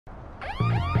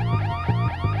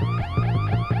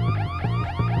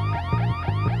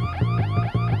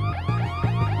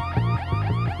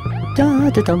Da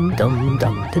da dum dum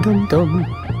dum da dum dum.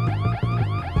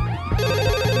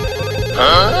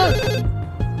 Huh?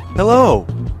 Hello.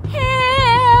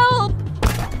 Help!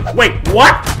 Wait,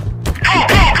 what?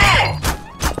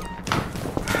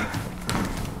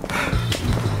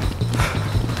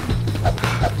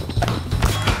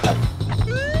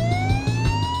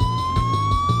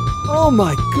 Oh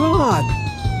my God.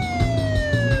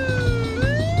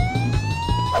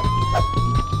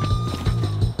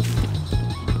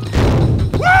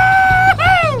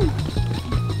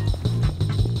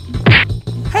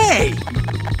 Hey!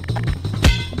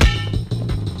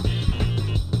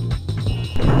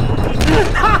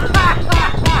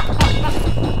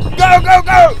 Go, go,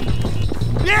 go!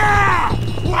 Yeah!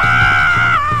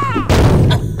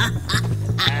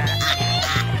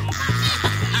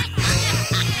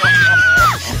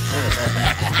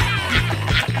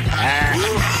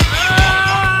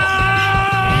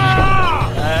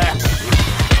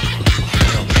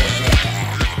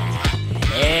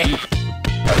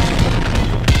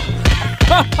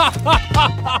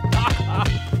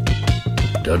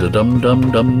 Da da dum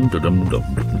dum dum da dum dum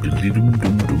diddly dum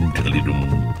dum dum diddly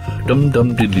dum dum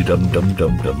diddly dum dum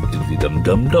dum diddly dum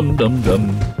dum dum dum dum.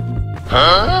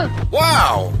 Huh?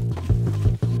 Wow!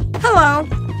 Hello.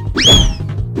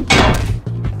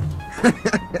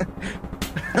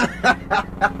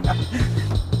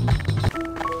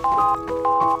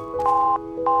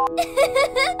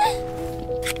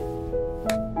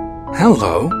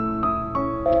 Hello.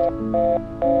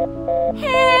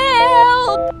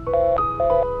 Help!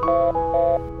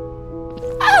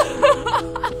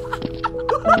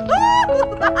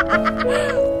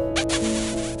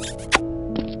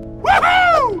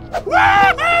 Woohoo!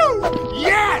 Woohoo!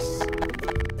 Yes!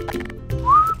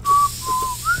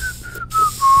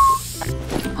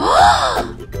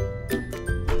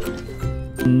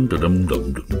 Da dum dum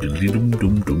dum diddly dum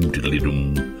dum dum diddly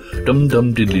dum dum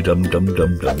diddly dum dum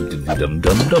dum dum diddly dum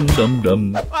dum dum dum dum.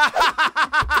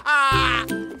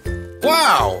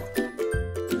 Wow!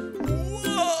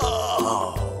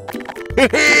 Whoa!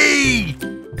 Hey!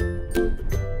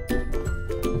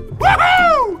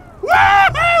 Woohoo!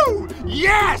 Woohoo!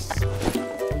 Yes!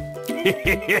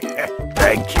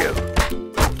 Thank you.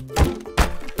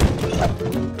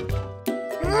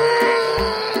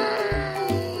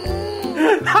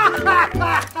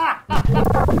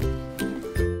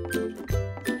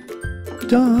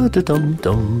 Da da dum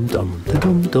dum dum da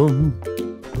dum dum.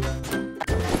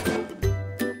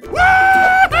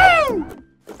 Woohoo!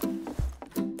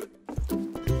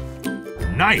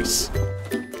 Nice.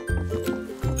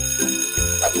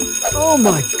 Oh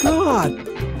my God.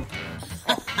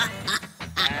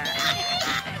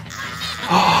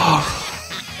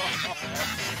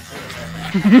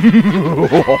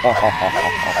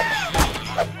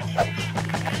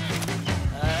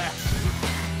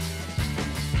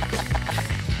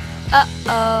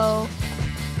 Uh-oh.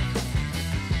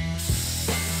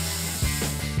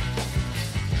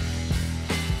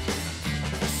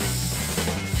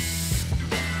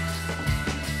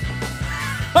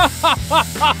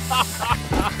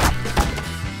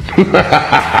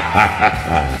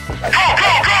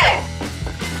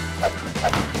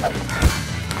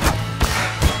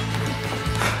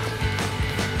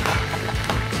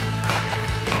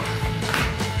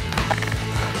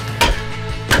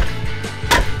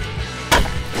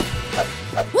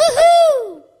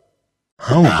 Woohoo!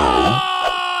 Hello.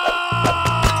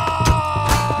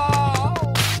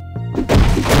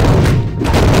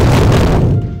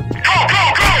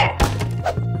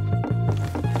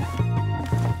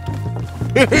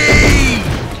 Hey!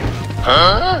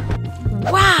 Huh?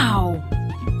 Wow!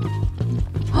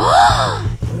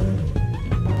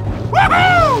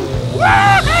 Woohoo!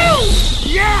 Woohoo!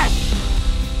 Yes!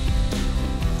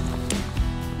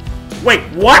 Wait,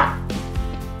 what?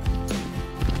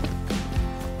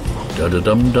 Da da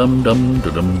dum dum dum da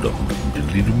dum dum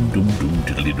diddly dum dum dum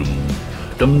diddly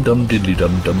dum dum diddly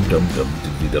dum dum dum dum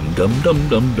diddly dum dum dum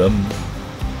dum dum.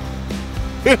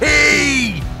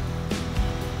 Hey!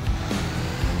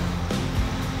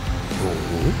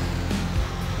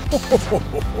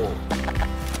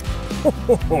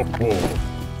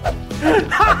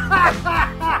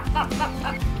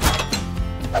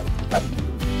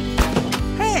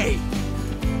 Hey!